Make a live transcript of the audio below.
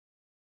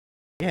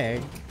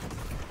Hey.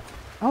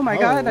 Oh my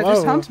god, I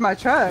just humped my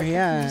truck.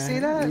 Yeah. Did you see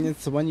that?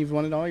 It's the one you've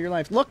wanted all your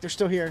life. Look, they're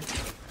still here.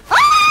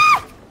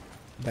 Ah!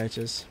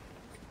 Bitches.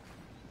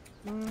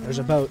 There's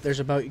a boat. There's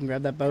a boat. You can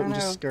grab that boat and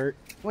just skirt.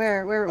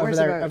 Where's over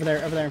there, the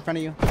boat? Over there in front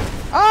of you.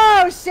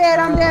 Oh shit,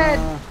 I'm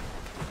dead.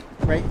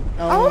 Right.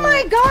 Oh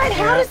my god,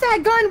 how does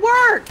that gun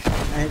work?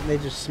 They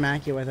just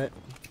smack you with it.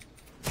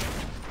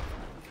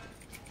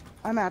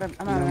 I'm out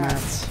of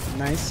mats.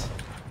 Nice.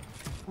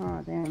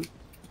 Oh damn.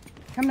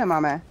 Come to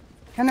mama.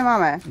 Come to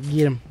mama.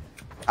 Get him.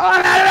 Oh,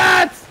 I'm out of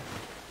mats!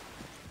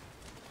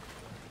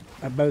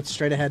 That boat's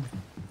straight ahead.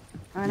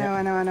 I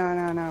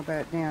know,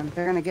 but damn,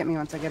 they're gonna get me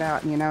once I get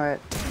out, and you know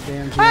it.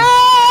 Damn, Gina.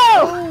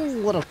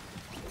 Oh! What a...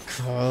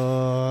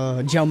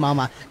 Joe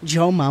Mama,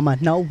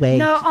 no way.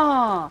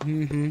 No,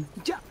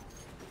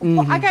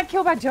 Mm-hmm. I got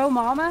killed by Joe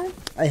Mama?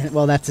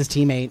 Well, that's his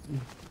teammate.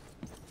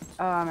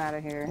 Oh, I'm out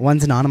of here.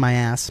 One's an on my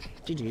ass.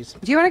 GG's.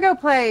 Do you want to go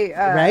play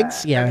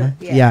Regs? Yeah,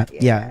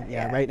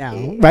 right now.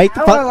 Yeah. Right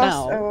the Oh, fuck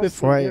now.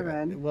 Before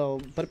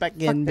well, put it back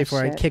in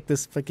before I kick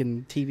this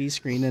fucking TV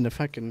screen into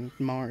fucking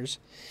Mars.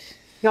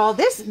 Y'all,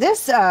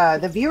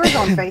 the viewers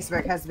on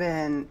Facebook has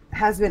been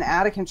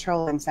out of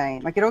control,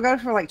 insane. Like it'll go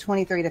for like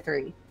 23 to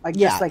 3, like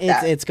just like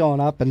that. It's going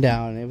up and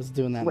down. It was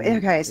doing that.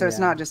 Okay, so it's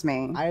not just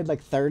me. I had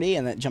like 30,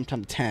 and then it jumped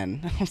up to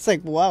 10. I was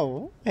like,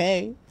 whoa,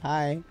 hey,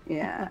 hi.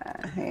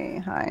 Yeah, hey,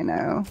 hi,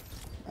 no.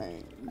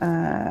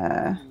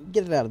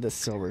 Get it out of this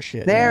silver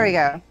shit. There we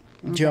go.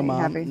 Joe Okay,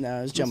 Mama. happy? No,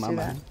 it was Joe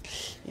Mama.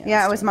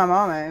 Yeah, it was my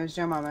mama. It was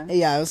Joe Mama.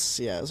 Yeah, it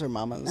was her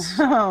mama's.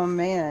 Oh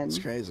man, it's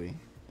crazy.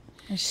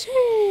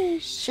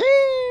 Sheesh.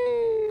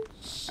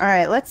 All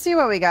right, let's see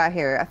what we got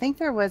here. I think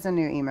there was a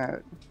new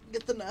emote.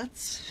 Get the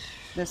nuts.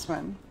 This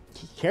one.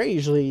 Carrie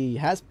usually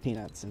has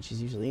peanuts, and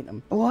she's usually eating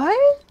them.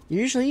 What? You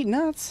usually eat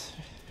nuts,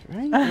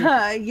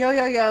 right?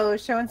 Yo,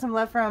 showing some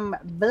love from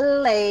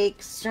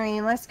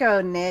Blake:ᴮ. Let's go,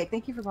 Nick.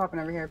 Thank you for popping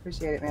over here. I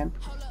appreciate it, man.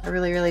 I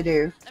really, really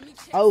do.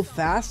 Oh,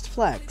 fast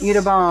flex. You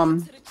the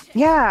bomb.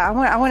 Yeah, I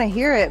want to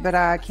hear it, but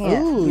I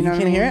can't. Ooh, you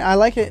can't hear it? I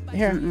like it.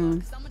 Here,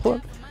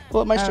 pull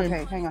up my stream.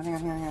 Okay, hang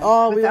on.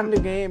 Oh, we have a new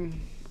game.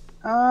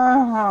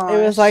 Oh, it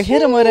was like,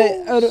 hit him with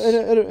it.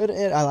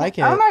 I like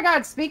it. Oh my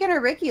god, speaking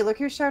of Ricky, look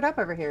who showed up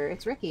over here.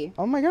 It's Ricky.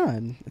 Oh my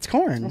god, it's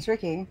Corn. It's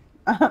Ricky.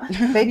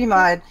 Baby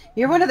mod.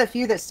 You're one of the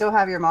few that still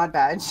have your mod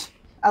badge.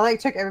 I like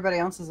took everybody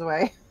else's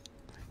away.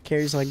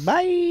 Carrie's like,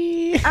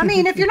 bye. I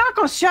mean, if you're not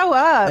gonna show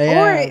up,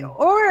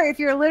 or if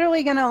you're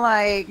literally gonna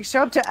like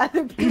show up to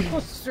other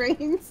people's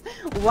streams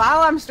while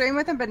I'm streaming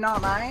with them, but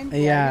not mine,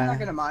 you're not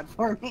gonna mod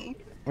for me.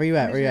 Where you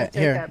at? Where you at?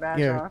 Here,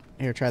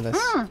 try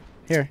this.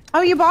 Here.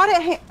 Oh, you bought it?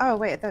 Hey, oh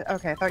wait,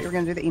 okay. I thought you were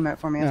gonna do the emote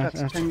for me. I was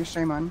about to turn your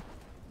stream on.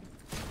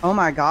 Oh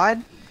my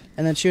god.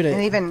 And then shoot it.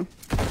 And even.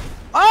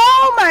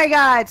 Oh my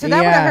god! So that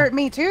would have hurt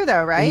me too,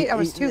 though, right? I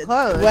was too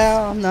close.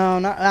 Well, no,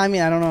 not. I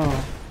mean, I don't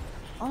know.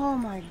 Oh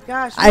my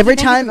gosh! Every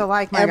time,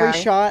 every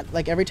shot,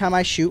 like every time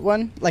I shoot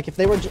one, like if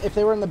they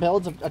were in the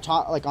builds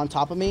like on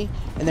top of me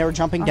and they were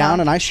jumping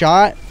down and I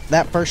shot,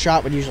 that first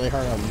shot would usually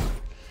hurt them.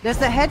 Does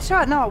the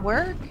headshot not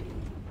work?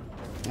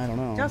 I don't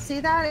know. Did y'all see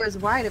that? It was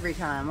white every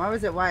time. Why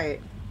was it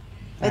white?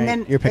 And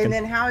then you're picking. And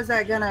then how is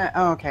that gonna?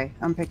 Oh, okay.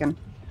 I'm picking.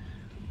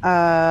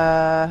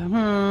 Same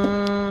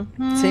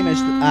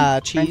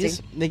as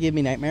cheese. They give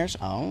me nightmares.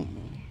 Oh.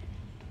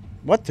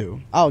 What do?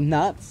 Oh,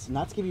 nuts.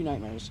 Nuts give you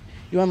nightmares.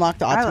 You unlocked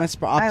the Optimus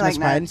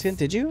Prime skin,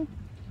 did you?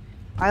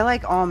 I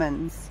like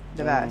almonds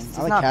the best. It's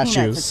I like not cashews.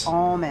 Peanuts, it's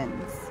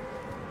almonds.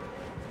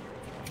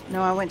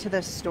 No, I went to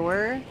the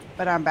store,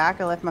 but I'm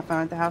back. I left my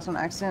phone at the house on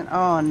accident.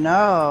 Oh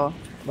no.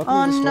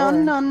 Welcome to the store.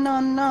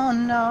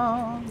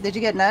 No. Did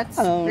you get nuts,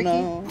 Oh, Ricky?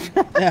 no.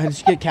 Yeah, did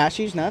you get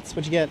cashews, nuts?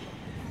 What'd you get?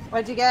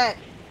 What'd you get?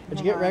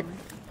 What'd you get, Rick?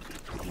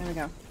 There we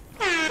go.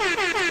 What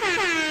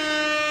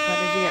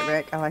did you get,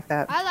 Rick? I like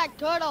that. I like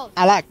turtles.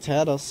 I like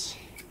turtles.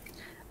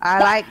 I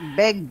like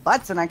big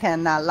butts and I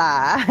cannot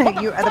lie.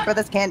 You other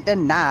brothers can't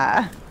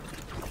deny.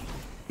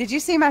 Did you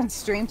see my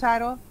stream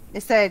title?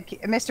 It said,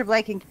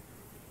 MrBlake:ᴮ.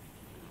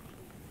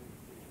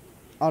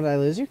 Oh, did I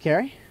lose you?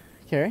 Carrie?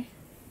 Carrie?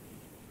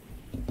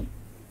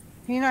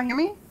 Can you not hear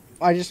me?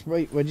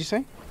 Wait, what'd you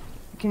say?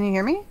 Can you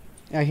hear me?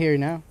 I hear you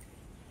now.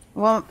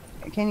 Well,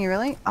 can you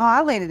really? Oh,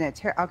 I landed in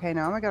it. Okay,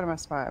 no, I'm gonna go to my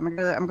spot. I'm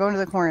going to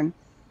the corn.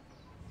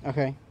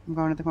 Okay. I'm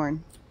going to the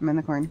corn. I'm in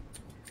the corn.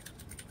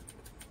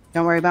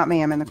 Don't worry about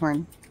me. I'm in the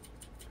corn.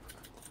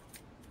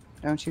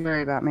 Don't you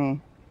worry about me.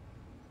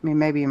 I mean,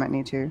 maybe you might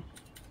need to.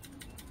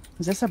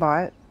 Is this a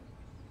bot?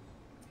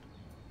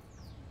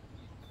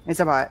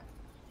 It's a bot.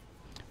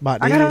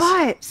 Bot. I got a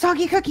bot!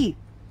 Soggy cookie!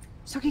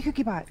 Soggy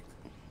cookie bot.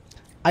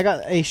 I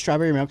got a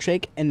strawberry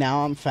milkshake, and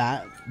now I'm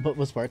fat, but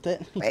was worth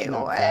it. Wait,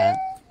 what? Fat.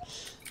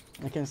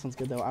 That kind of sounds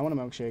good, though. I want a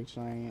milkshake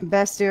tonight.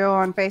 Best duo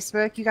on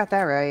Facebook? You got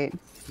that right.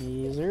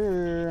 Yes,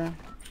 sir.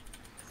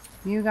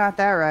 You got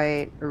that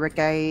right,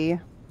 Ricky.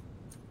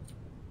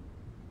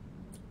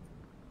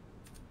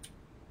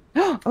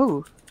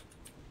 Oh,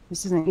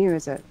 this isn't you,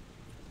 is it?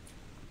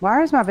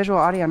 Why is my visual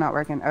audio not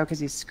working? Oh, because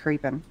he's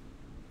creeping.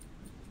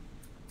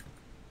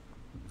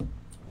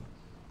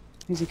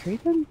 Is he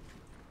creeping?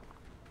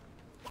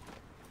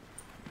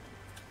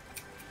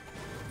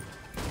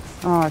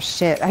 Oh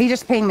shit! He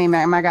just pinged me,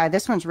 my guy.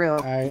 This one's real.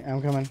 All right,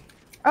 I'm coming.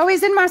 Oh,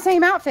 he's in my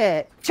same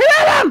outfit. 2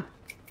 of them!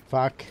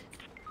 Fuck.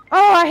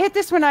 Oh, I hit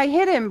this one. I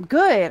hit him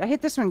good. I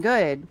hit this one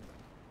good.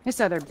 This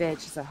other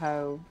bitch is a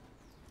hoe.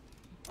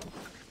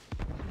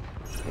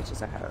 Bitch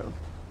is a hoe.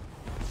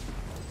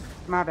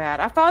 My bad.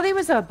 I thought he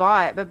was a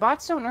bot, but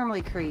bots don't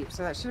normally creep,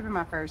 so that should have been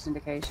my first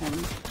indication.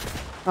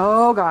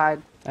 Oh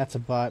god. That's a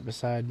bot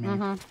beside me.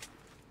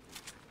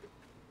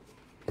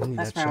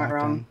 That's where I went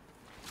wrong.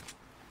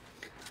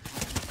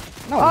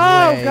 No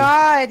way.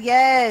 God,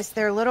 yes.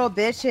 They're little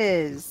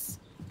bitches.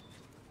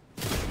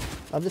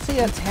 Love to see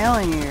it. I'm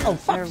telling you. Oh,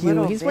 fuck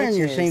you. He's wearing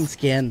your same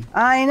skin.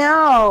 I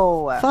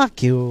know.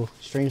 Fuck you.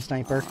 Stream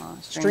sniper.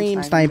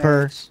 Stream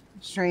sniper.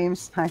 Stream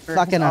sniper.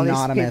 Fucking all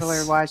anonymous. These people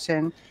are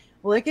watching.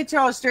 Look at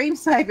y'all stream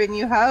sniping,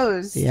 you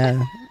hoes.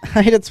 Yeah.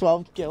 I had a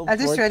 12 kill. I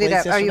just ready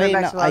to. Oh, you went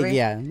back to lobby?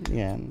 Yeah.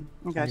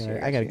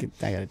 I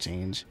gotta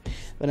change.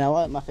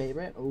 Vanilla, my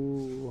favorite.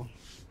 Ooh.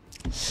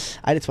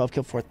 I had a 12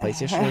 kill 4th place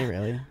yesterday,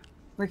 really.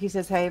 Ricky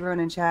says, hey, everyone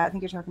in chat. I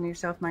think you're talking to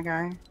yourself, my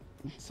guy.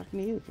 I'm talking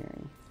to you,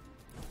 Karen.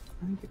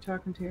 I think you're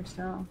talking to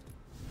yourself.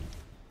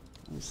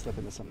 Let me slip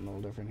into something a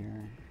little different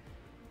here.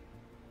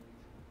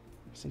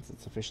 Since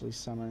it's officially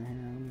summer here,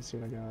 let me see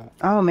what I got.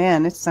 Oh,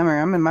 man, it's summer.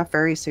 I'm in my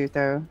furry suit,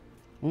 though.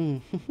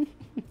 What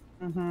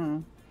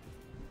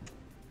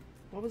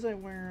was I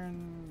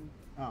wearing?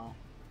 Oh.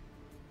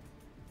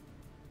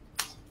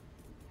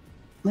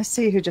 Let's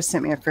see who just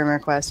sent me a friend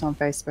request on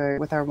Facebook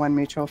with our one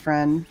mutual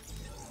friend.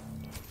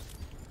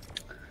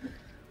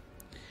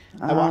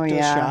 I walked to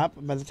the shop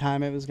by the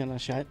time it was gonna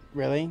shut.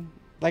 Really?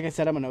 Like I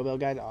said, I'm a no-build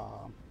guy.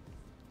 Oh.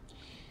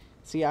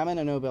 See, I'm in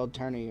a no-build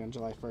tourney on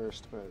July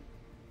 1st, but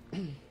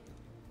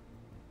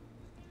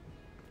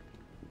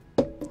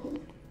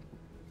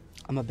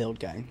I'm a build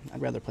guy. I'd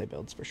rather play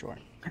builds for sure.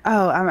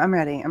 Oh, I'm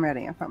ready. I'm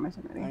ready. I promise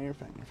I'm ready. Oh, you're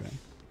fine.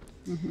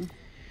 You're fine.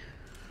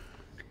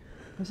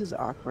 This is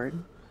awkward.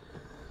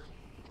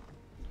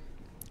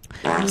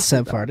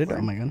 Seb farted.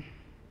 Oh my god.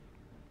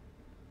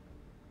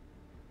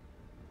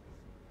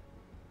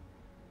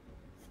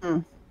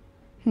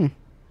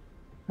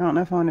 I don't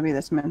know if I want to be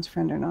this man's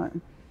friend or not.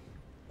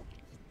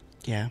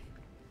 Yeah.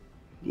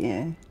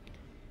 Yeah.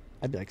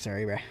 I'd be like,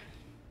 sorry, bro.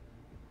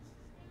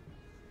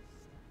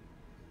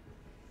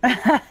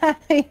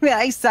 He'd be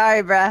like,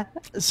 sorry, bruh.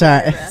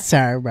 Sorry,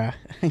 bro.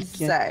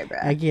 Sorry,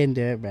 bruh. I can't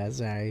do it, bro.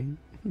 Sorry.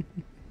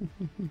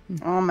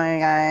 Oh my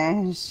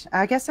gosh.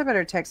 I guess I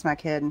better text my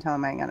kid and tell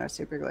him I ain't got no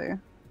super glue.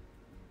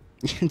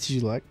 Did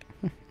you look?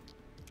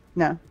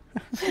 No.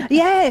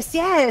 Yes.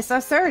 I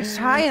searched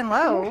high and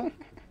low.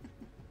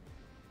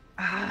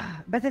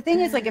 But the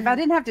thing is, like, if I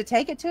didn't have to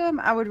take it to him,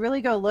 I would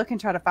really go look and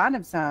try to find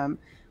him some.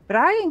 But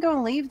I ain't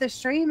gonna leave the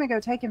stream and go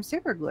take him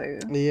super glue.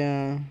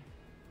 Yeah.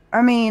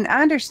 I mean,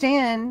 I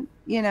understand,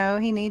 you know,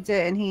 he needs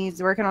it and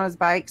he's working on his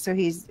bike, so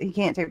he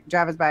can't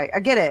drive his bike. I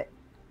get it.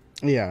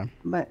 Yeah.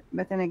 But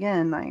then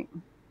again, like,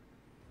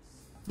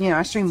 you know,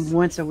 I stream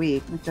once a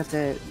week. Like, that's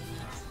it.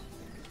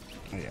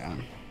 Yeah.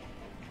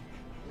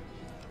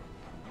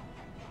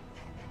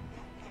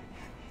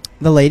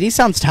 The lady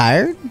sounds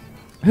tired.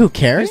 Who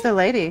cares? Who's the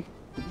lady?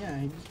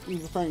 Yeah,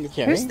 he's referring to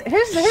Carrie.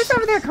 Who's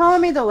over there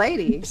calling me the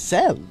lady?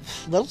 Sev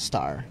Little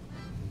Star.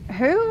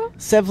 Who?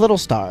 Sev Little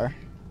Star.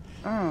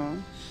 Oh.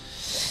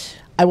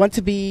 I want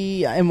to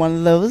be in one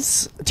of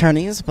those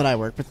attorneys, but I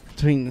work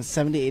between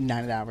 7 to 8,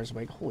 9 hours a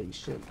week. Holy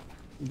shit.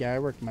 Yeah, I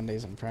work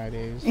Mondays and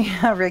Fridays.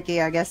 Yeah,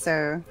 Ricky, I guess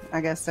so.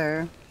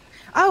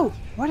 Oh,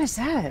 what is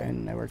that?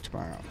 And I work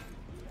tomorrow.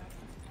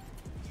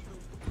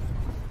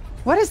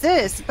 What is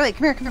this? Blake,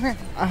 come here.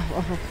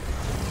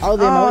 Oh,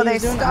 the emoji they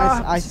is doing?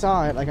 stopped. I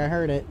saw it, like I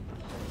heard it.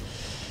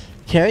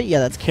 Carrie? Yeah,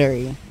 that's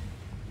Carrie.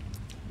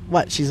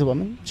 What, she's a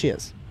woman? She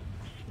is.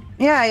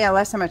 Yeah,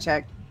 last time I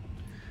checked.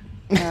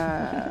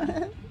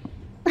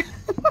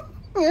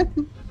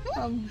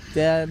 I'm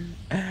dead.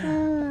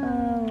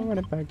 Run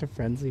it back to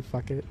Frenzy,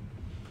 fuck it.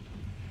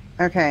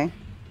 Okay.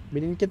 We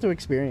didn't get to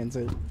experience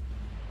it.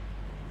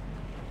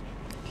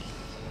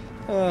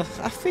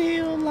 I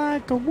feel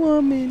like a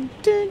woman.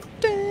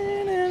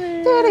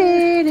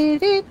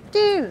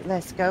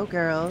 Let's go,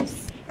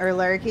 girls. Or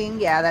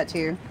lurking. Yeah, that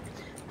too.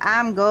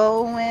 I'm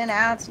going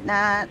out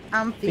tonight.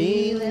 I'm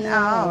feeling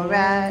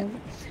alright.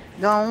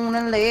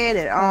 Gonna let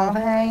it all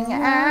hang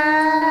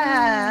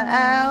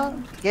out.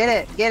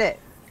 Get it.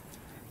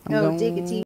 Go, diggity.